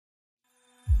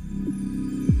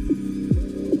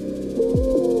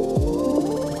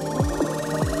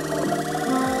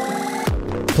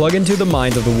plug into the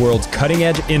minds of the world's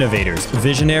cutting-edge innovators,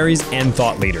 visionaries, and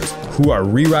thought leaders who are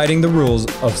rewriting the rules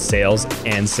of sales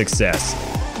and success.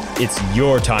 It's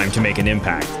your time to make an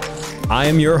impact. I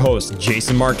am your host,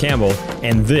 Jason Mark Campbell,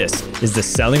 and this is the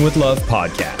Selling with Love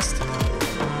podcast.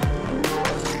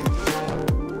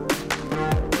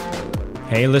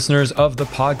 Hey listeners of the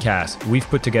podcast, we've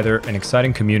put together an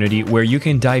exciting community where you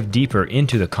can dive deeper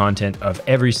into the content of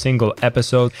every single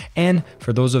episode. And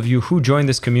for those of you who join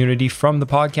this community from the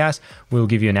podcast, we'll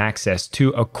give you an access to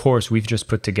a course we've just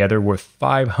put together worth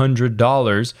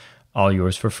 $500, all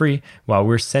yours for free, while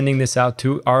we're sending this out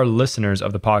to our listeners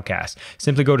of the podcast.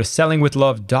 Simply go to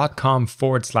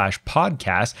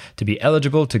sellingwithlove.com/podcast to be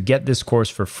eligible to get this course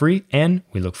for free. And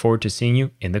we look forward to seeing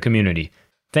you in the community.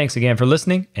 Thanks again for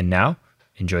listening. And now,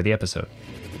 enjoy the episode.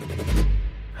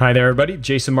 Hi there, everybody.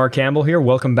 Jason Mark Campbell here.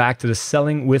 Welcome back to the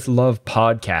Selling with Love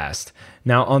podcast.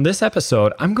 Now, on this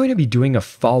episode, I'm going to be doing a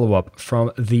follow-up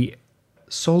from the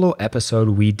solo episode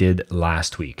we did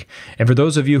last week. And for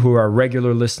those of you who are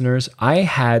regular listeners, I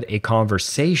had a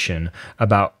conversation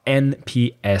about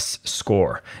NPS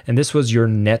score. And this was your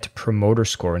Net Promoter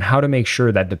Score and how to make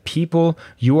sure that the people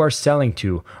you are selling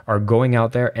to are going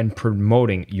out there and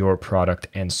promoting your product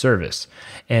and service.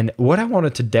 And what I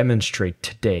wanted to demonstrate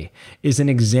today is an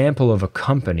example of a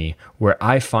company where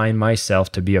I find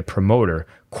myself to be a promoter,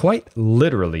 quite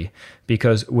literally,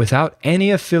 because without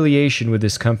any affiliation with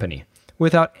this company,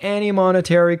 without any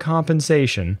monetary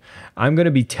compensation, I'm going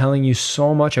to be telling you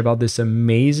so much about this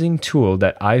amazing tool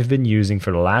that I've been using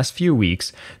for the last few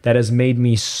weeks that has made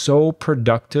me so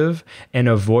productive and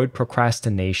avoid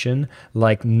procrastination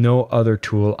like no other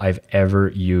tool I've ever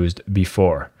used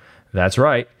before. That's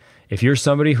right. If you're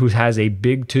somebody who has a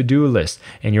big to-do list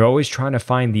and you're always trying to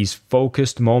find these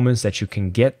focused moments that you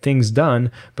can get things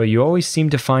done, but you always seem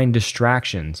to find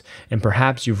distractions, and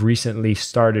perhaps you've recently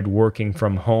started working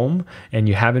from home and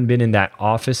you haven't been in that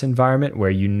office environment where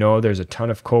you know there's a ton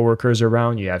of coworkers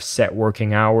around, you have set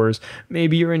working hours,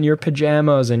 maybe you're in your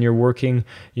pajamas and you're working,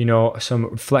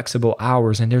 some flexible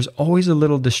hours, and there's always a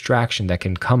little distraction that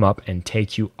can come up and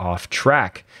take you off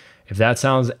track. If that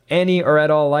sounds any or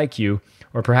at all like you,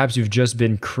 or perhaps you've just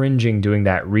been cringing doing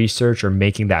that research or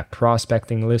making that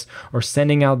prospecting list or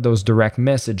sending out those direct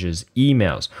messages,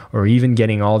 emails, or even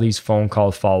getting all these phone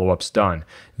call follow-ups done.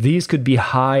 These could be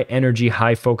high energy,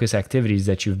 high focus activities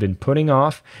that you've been putting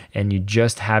off and you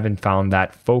just haven't found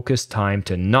that focused time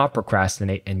to not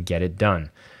procrastinate and get it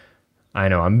done. I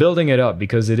know, I'm building it up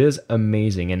because it is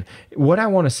amazing. And what I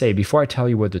want to say before I tell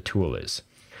you what the tool is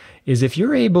if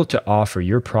you're able to offer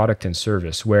your product and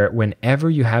service where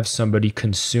whenever you have somebody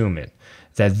consume it,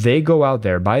 that they go out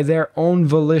there by their own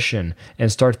volition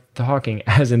and start talking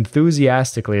as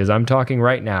enthusiastically as I'm talking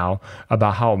right now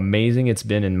about how amazing it's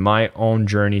been in my own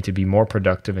journey to be more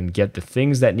productive and get the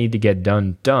things that need to get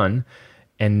done.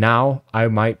 And now I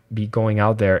might be going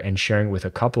out there and sharing with a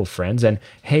couple friends. And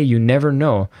hey, you never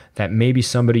know that maybe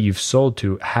somebody you've sold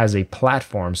to has a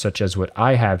platform such as what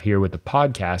I have here with the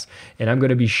podcast. And I'm going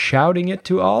to be shouting it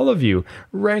to all of you,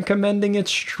 recommending it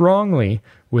strongly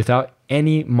without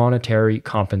any monetary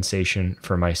compensation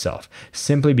for myself,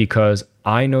 simply because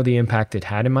I know the impact it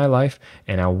had in my life.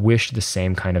 And I wish the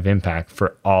same kind of impact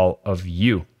for all of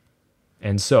you.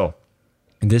 And so,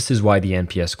 this is why the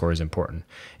NPS score is important.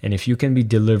 And if you can be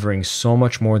delivering so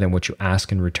much more than what you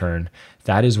ask in return,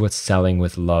 that is what selling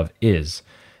with love is.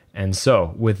 And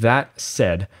so with that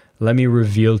said, let me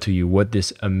reveal to you what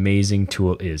this amazing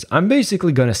tool is. I'm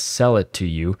basically going to sell it to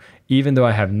you, even though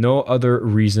I have no other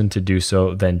reason to do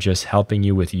so than just helping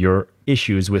you with your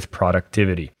issues with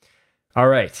productivity. All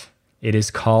right. It is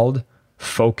called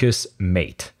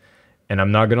FocusMate. And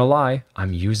I'm not going to lie,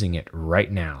 I'm using it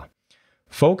right now.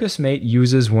 FocusMate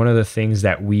uses one of the things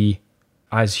that we,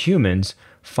 as humans,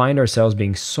 find ourselves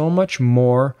being so much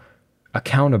more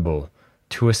accountable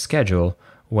to a schedule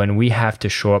when we have to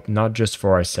show up not just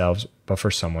for ourselves, but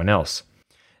for someone else.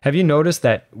 Have you noticed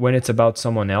that when it's about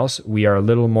someone else, we are a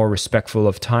little more respectful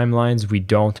of timelines? We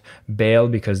don't bail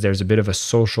because there's a bit of a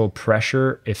social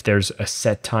pressure if there's a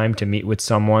set time to meet with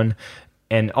someone.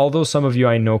 And although some of you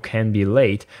I know can be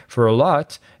late, for a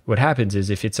lot, what happens is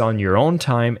if it's on your own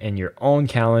time and your own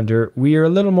calendar, we are a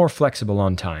little more flexible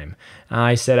on time.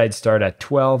 I said I'd start at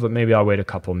 12, but maybe I'll wait a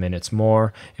couple minutes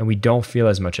more, and we don't feel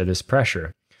as much of this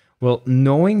pressure. Well,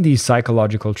 knowing these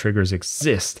psychological triggers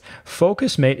exist,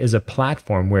 FocusMate is a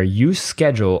platform where you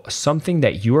schedule something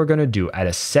that you are going to do at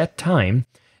a set time,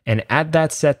 and at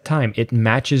that set time, it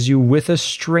matches you with a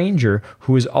stranger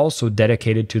who is also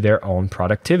dedicated to their own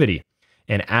productivity.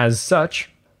 And as such,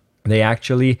 they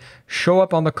actually show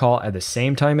up on the call at the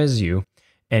same time as you,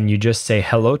 and you just say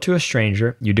hello to a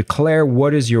stranger. You declare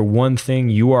what is your one thing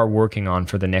you are working on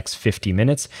for the next 50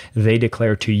 minutes. They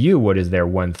declare to you what is their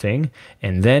one thing,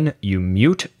 and then you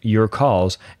mute your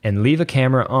calls and leave a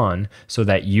camera on so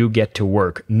that you get to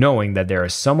work, knowing that there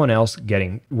is someone else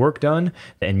getting work done,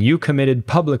 and you committed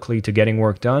publicly to getting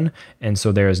work done, and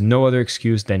so there is no other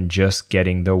excuse than just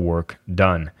getting the work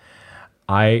done.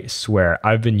 I swear,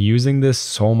 I've been using this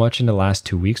so much in the last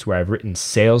 2 weeks where I've written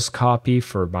sales copy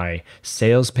for my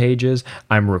sales pages.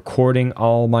 I'm recording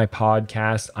all my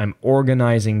podcasts. I'm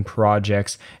organizing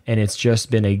projects, and it's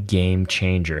just been a game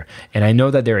changer. And I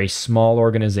know that they're a small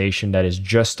organization that is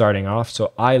just starting off,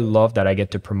 so I love that I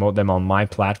get to promote them on my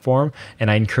platform.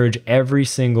 And I encourage every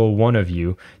single one of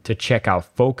you to check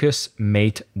out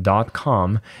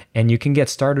focusmate.com, and you can get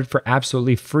started for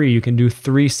absolutely free. You can do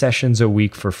 3 sessions a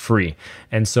week for free.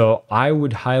 And so I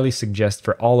would highly suggest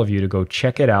for all of you to go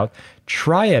check it out,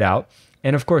 try it out.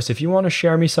 And of course, if you want to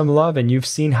share me some love and you've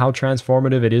seen how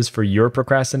transformative it is for your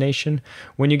procrastination,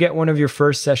 when you get one of your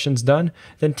first sessions done,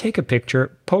 then take a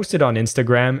picture, post it on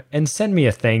Instagram, and send me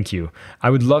a thank you. I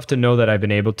would love to know that I've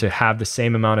been able to have the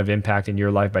same amount of impact in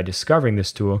your life by discovering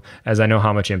this tool as I know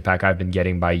how much impact I've been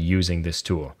getting by using this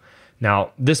tool.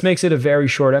 Now, this makes it a very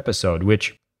short episode,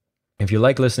 which if you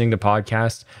like listening to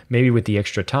podcasts, maybe with the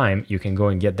extra time, you can go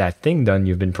and get that thing done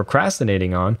you've been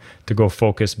procrastinating on to go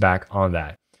focus back on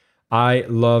that. I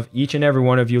love each and every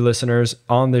one of you listeners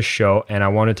on this show, and I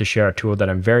wanted to share a tool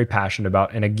that I'm very passionate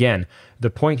about. And again,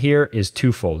 the point here is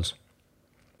twofold.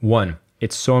 One,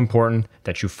 it's so important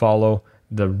that you follow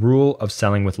the rule of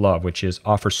selling with love, which is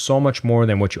offer so much more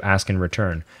than what you ask in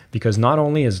return. Because not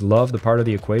only is love the part of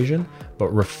the equation,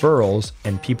 but referrals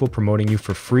and people promoting you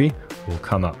for free will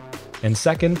come up. And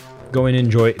second, go and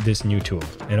enjoy this new tool.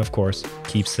 And of course,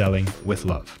 keep selling with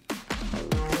love.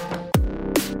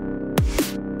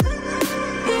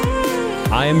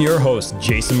 I am your host,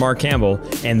 Jason Mark Campbell,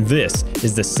 and this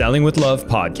is the Selling with Love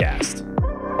podcast.